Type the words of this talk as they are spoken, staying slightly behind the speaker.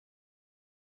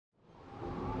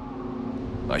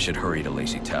I should hurry to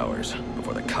Lacey Towers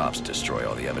before the cops destroy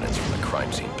all the evidence from the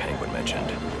crime scene Penguin mentioned.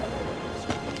 Get a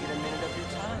minute of your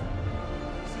time.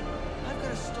 See, I've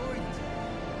got a story to tell.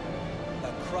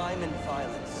 About crime and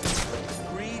violence,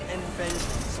 greed and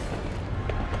vengeance.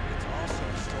 It's also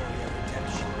a story of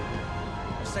redemption,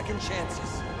 of second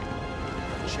chances,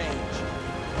 of change.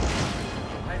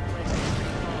 I've played pretty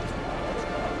long.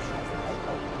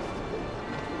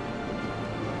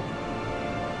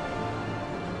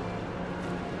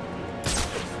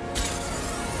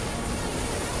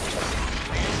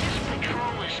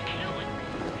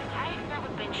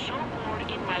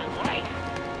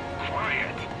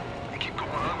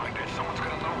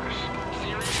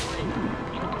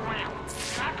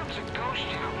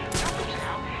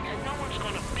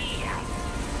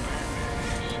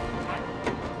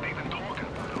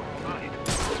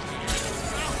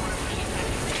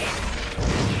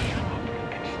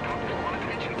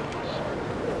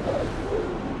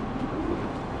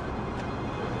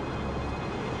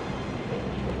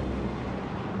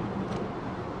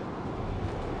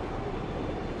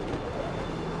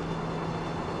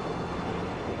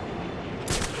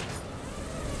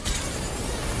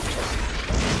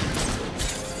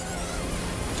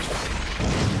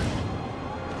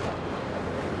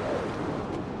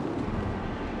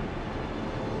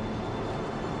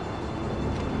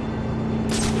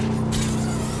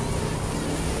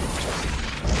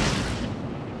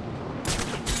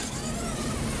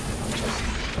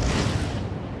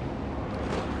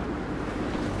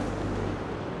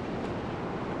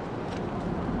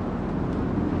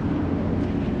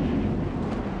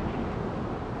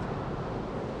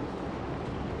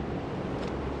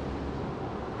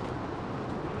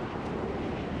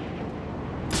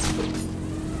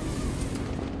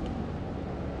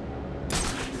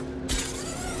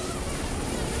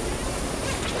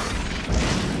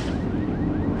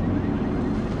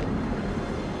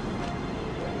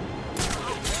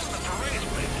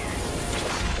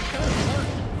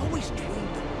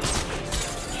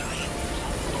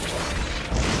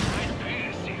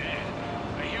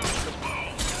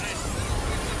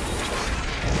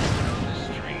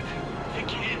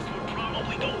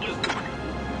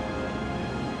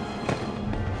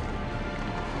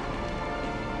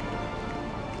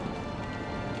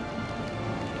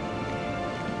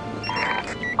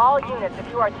 All units, if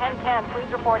you are 1010,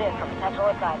 please report in for potential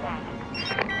assignment.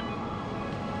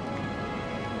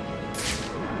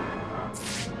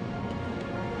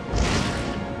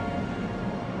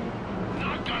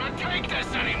 Not gonna take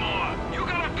this anymore! You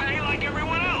gotta pay like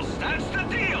everyone else! That's the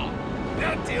deal!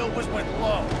 That deal was with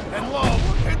Lowe, and Lowe,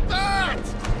 look at that!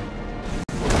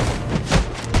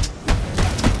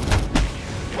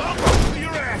 Welcome to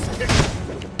your ass kicker!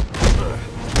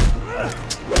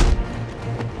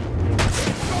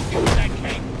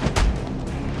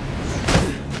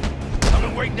 I've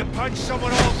been waiting to punch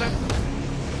someone else and...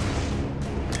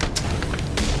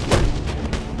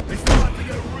 It's about to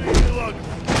get really ugly.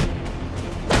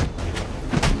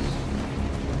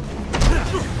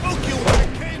 Fuck you,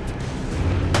 old kid!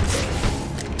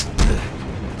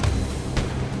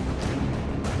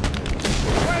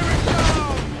 Fire it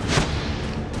down!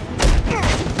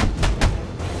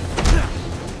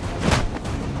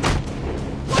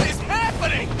 What is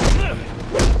happening?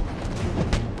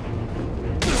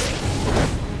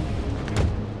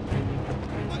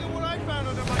 Look at what I found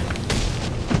under my...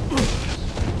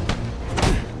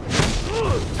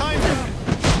 Time's up!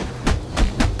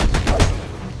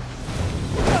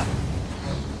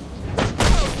 I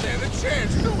don't stand a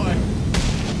chance, do I?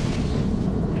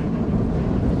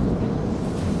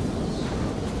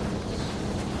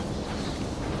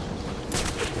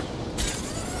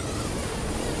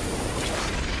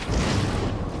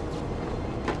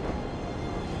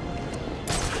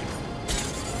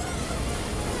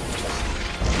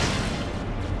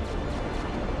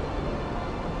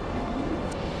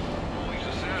 All these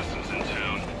assassins in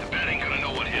town, the bat ain't gonna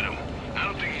know what hit him. I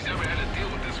don't think he's ever had to deal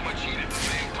with this much heat at the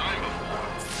same time before.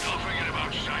 Don't forget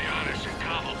about Cheyenne and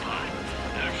Cobblepot.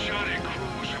 They've shot at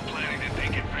crews who are planning to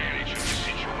take advantage of the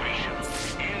situation.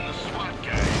 And the SWAT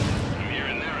guys. I'm here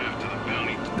and there after the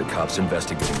bounty. The cops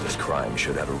investigating this crime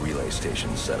should have a relay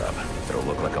station set up that'll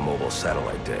look like a mobile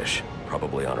satellite dish,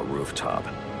 probably on a rooftop.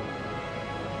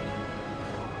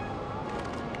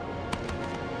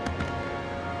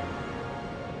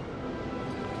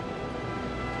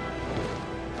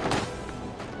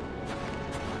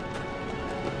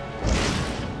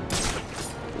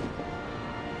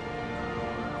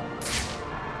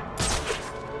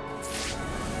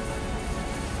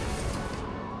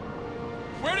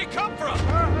 Where'd he come from?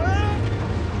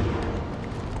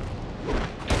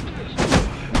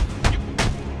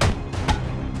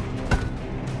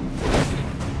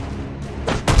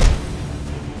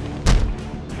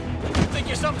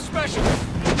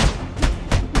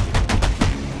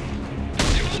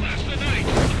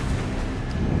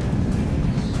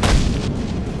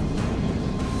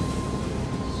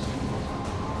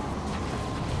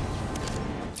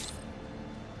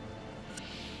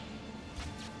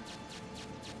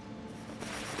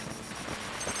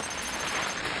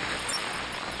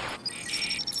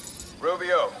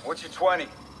 LVO, what's your 20?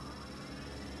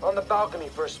 On the balcony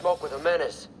for a smoke with a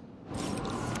menace.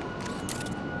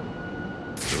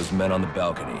 Those men on the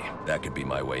balcony, that could be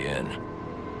my way in.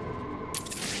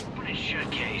 What a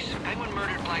shitcase. Penguin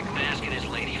murdered Black Mask and his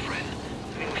lady friend.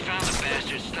 I mean, we found the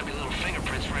bastard's stubby little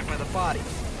fingerprints right by the body.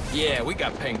 Yeah, we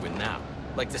got Penguin now.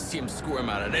 Like to see him squirm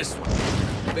out of this one.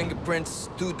 Fingerprints,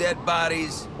 2 dead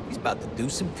bodies. He's about to do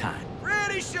some time.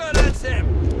 Pretty sure that's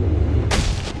him!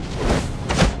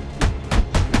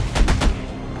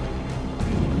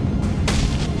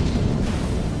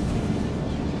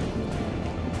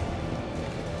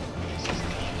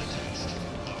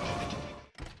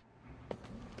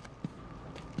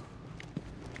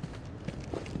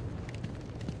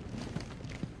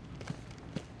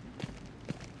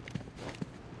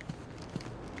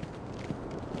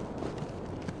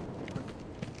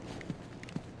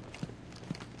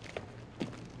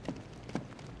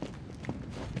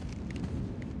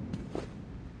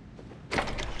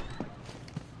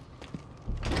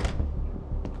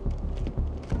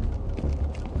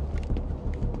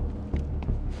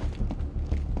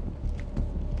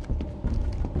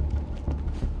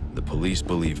 Police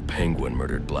believe Penguin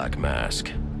murdered Black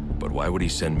Mask, but why would he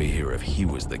send me here if he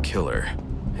was the killer?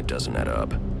 It doesn't add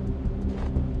up.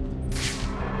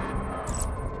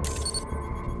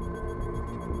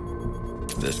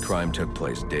 This crime took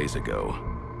place days ago.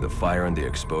 The fire and the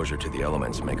exposure to the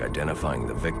elements make identifying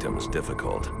the victims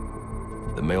difficult.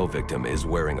 The male victim is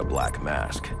wearing a black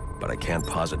mask, but I can't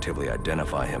positively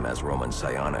identify him as Roman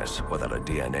Sionis without a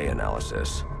DNA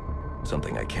analysis.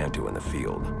 Something I can't do in the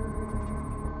field.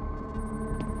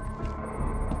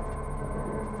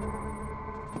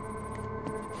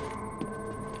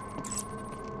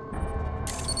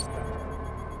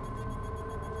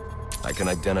 I can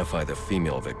identify the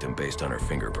female victim based on her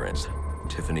fingerprints.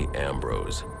 Tiffany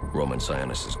Ambrose, Roman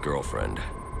Sionis' girlfriend,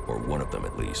 or one of them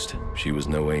at least. She was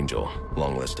no angel,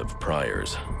 long list of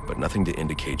priors, but nothing to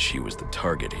indicate she was the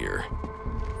target here.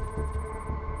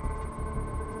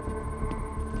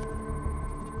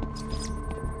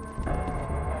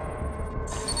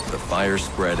 The fire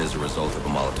spread as a result of a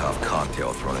Molotov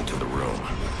cocktail thrown into the room.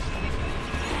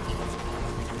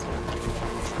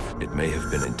 It may have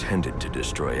been intended to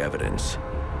destroy evidence.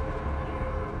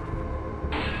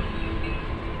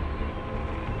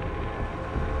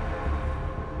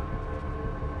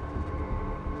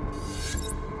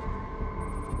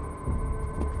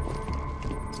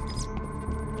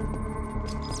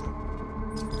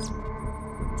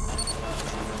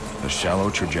 The shallow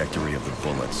trajectory of the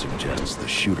bullet suggests the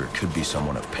shooter could be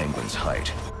someone of Penguin's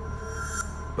height.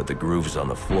 But the grooves on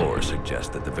the floor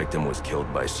suggest that the victim was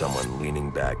killed by someone leaning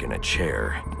back in a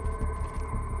chair.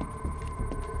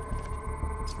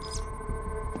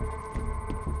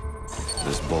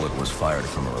 This bullet was fired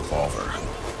from a revolver.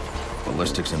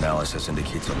 Ballistics analysis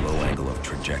indicates a low angle of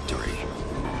trajectory.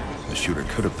 The shooter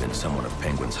could have been someone of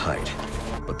Penguin's height,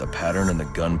 but the pattern in the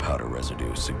gunpowder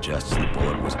residue suggests the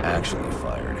bullet was actually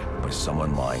fired by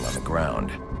someone lying on the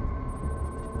ground.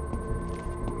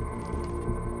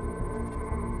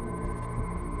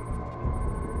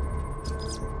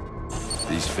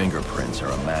 These fingerprints are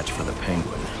a match for the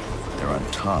Penguin. They're on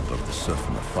top of the soot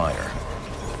from the fire.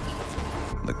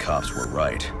 The cops were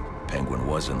right. Penguin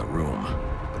was in the room,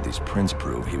 but these prints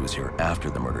prove he was here after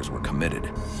the murders were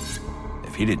committed.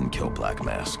 If he didn't kill Black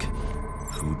Mask,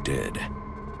 who did?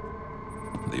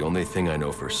 The only thing I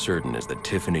know for certain is that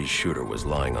Tiffany's shooter was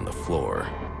lying on the floor.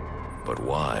 But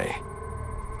why?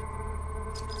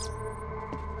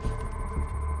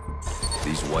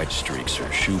 These white streaks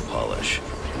are shoe polish.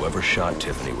 Whoever shot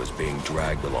Tiffany was being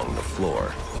dragged along the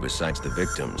floor. Besides the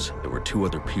victims, there were 2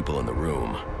 other people in the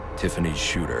room. Tiffany's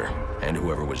shooter, and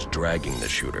whoever was dragging the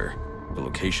shooter. The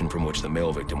location from which the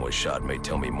male victim was shot may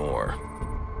tell me more.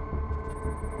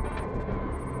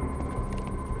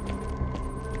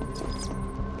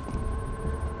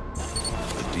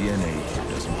 The DNA here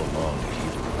doesn't belong to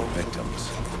either of the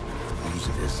victims. Whose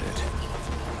is it?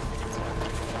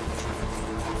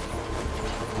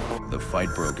 The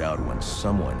fight broke out when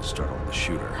someone startled the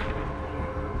shooter.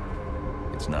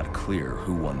 It's not clear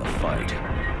who won the fight.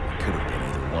 It could have been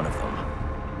either one of them.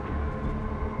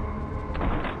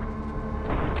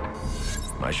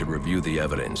 I should review the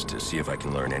evidence to see if I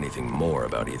can learn anything more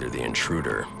about either the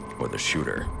intruder or the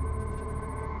shooter.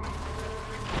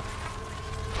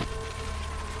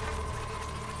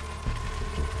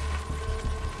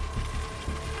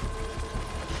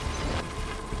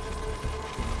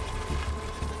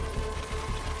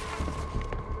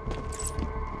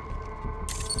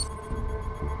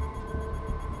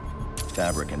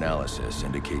 Fabric analysis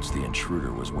indicates the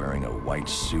intruder was wearing a white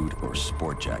suit or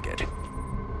sport jacket.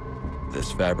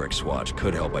 This fabric swatch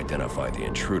could help identify the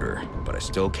intruder, but I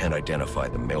still can't identify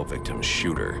the male victim's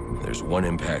shooter. There's one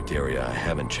impact area I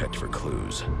haven't checked for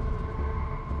clues.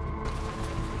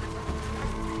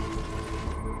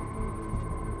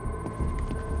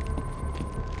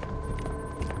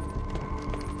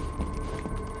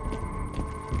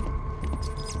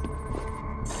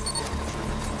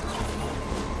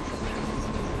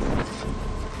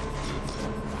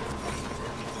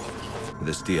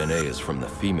 This DNA is from the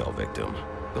female victim.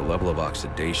 The level of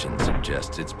oxidation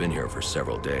suggests it's been here for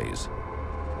several days.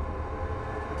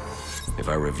 If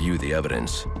I review the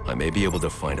evidence, I may be able to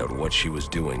find out what she was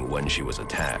doing when she was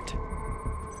attacked.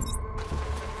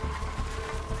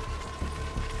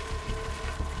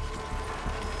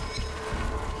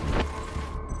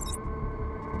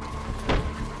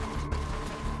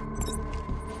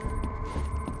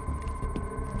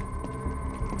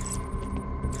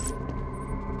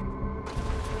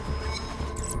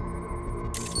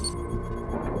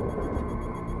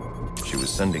 She was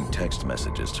sending text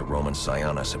messages to Roman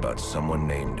Sionis about someone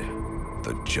named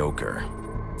the Joker.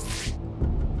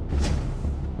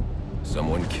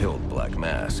 Someone killed Black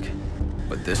Mask,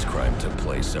 but this crime took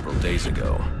place several days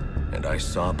ago, and I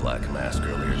saw Black Mask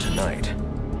earlier tonight.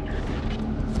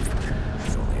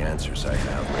 The only answers I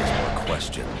have raise more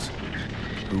questions.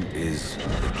 Who is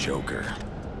the Joker?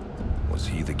 Was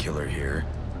he the killer here,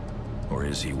 or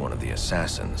is he one of the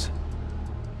assassins?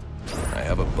 I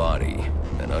have a body,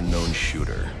 an unknown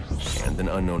shooter, and an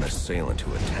unknown assailant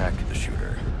who attacked the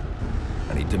shooter.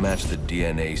 I need to match the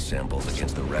DNA samples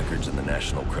against the records in the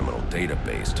National Criminal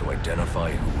Database to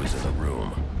identify who was in the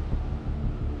room.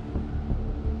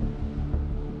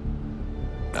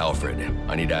 Alfred,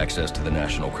 I need access to the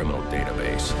National Criminal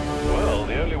Database. Well,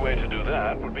 the only way to do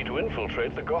that would be to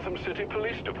infiltrate the Gotham City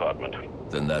Police Department.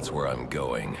 Then that's where I'm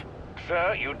going.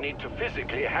 Sir, you'd need to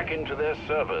physically hack into their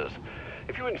servers.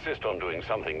 If you insist on doing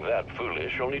something that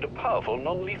foolish, you'll need a powerful,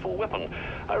 non-lethal weapon.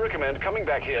 I recommend coming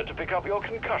back here to pick up your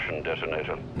concussion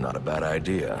detonator. Not a bad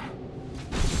idea.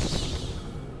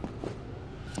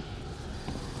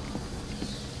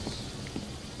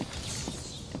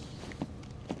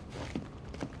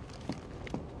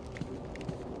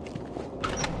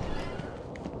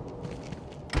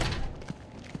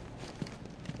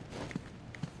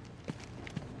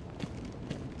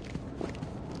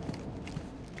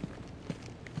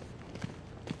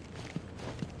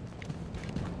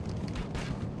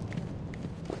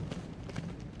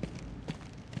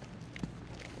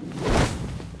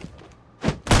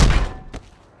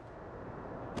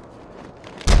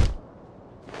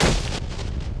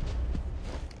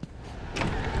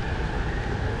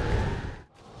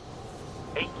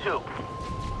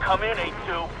 Come in,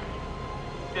 8-2.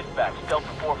 Dispatch, Delta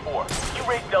 4-4. You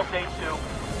raise Delta 8-2.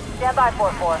 Stand by,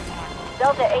 4-4.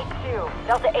 Delta 8-2.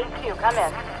 Delta 8-2, come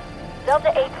in. Delta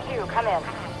 8-2, come in.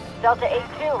 Delta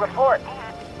 8-2, report.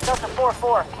 Delta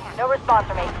 4-4, no response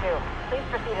from 8-2. Please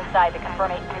proceed inside to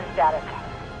confirm 8-2 status.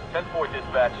 10-4,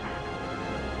 dispatch.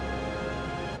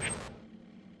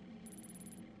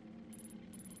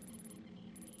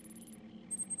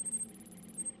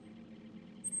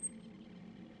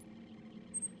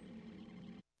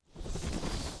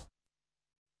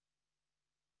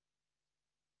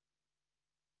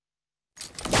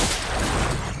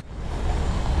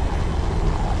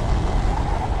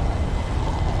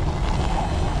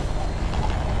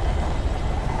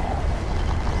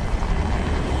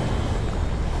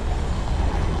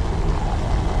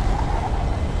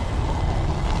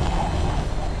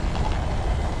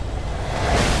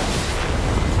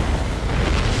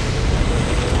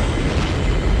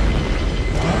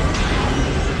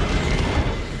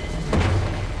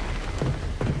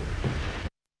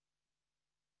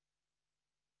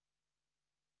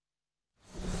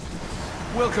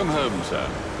 Welcome home, sir.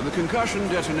 The concussion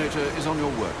detonator is on your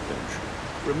workbench.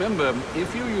 Remember,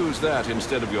 if you use that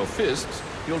instead of your fists,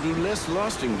 you'll do less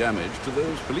lasting damage to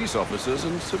those police officers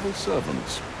and civil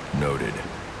servants. Noted.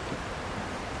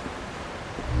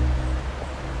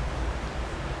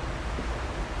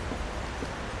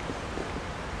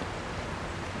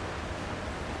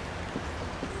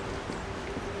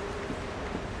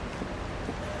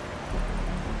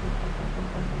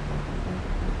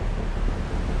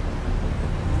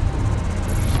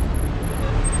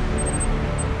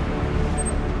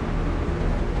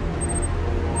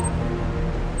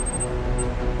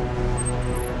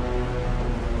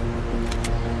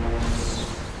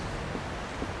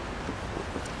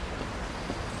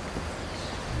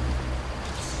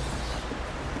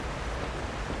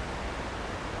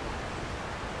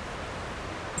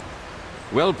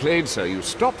 Well played, sir. You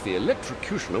stopped the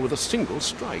electrocutioner with a single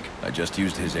strike. I just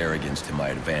used his arrogance to my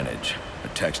advantage. A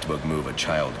textbook move a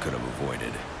child could have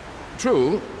avoided.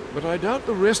 True, but I doubt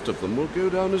the rest of them will go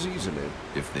down as easily.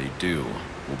 If they do,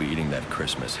 we'll be eating that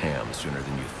Christmas ham sooner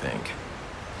than you think.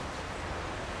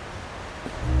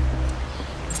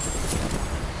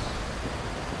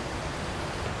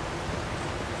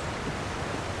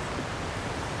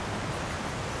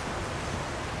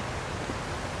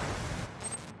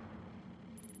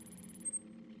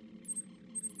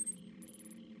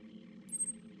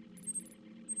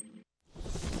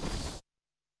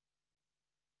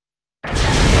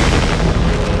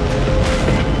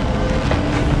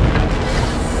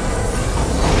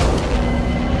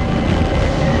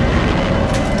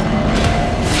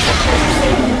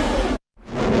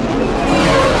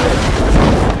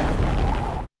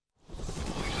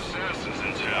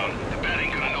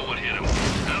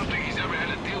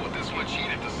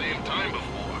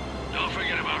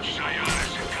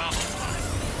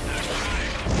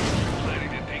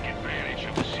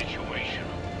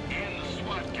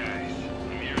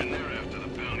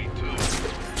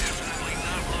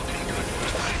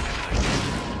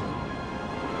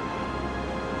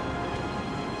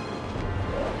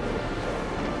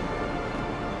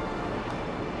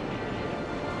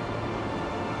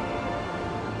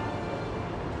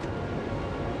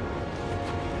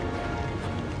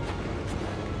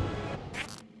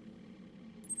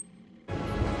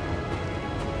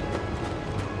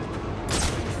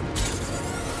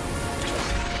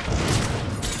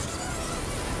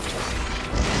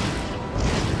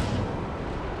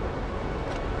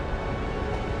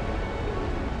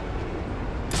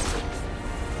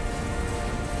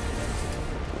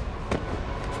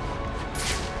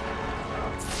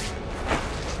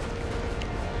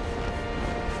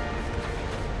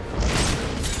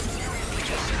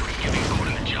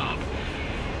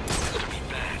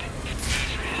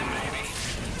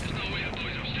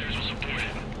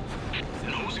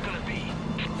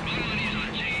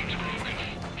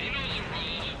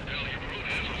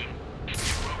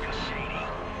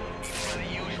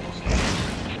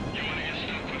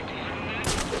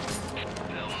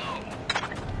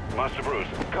 Master Bruce,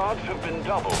 guards have been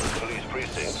doubled at police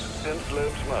precincts since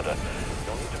Loeb's murder.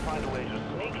 You'll need to find a way to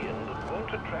sneak in that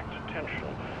won't attract attention.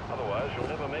 Otherwise, you'll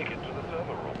never make it to the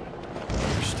server room.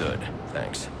 Understood.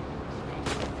 Thanks.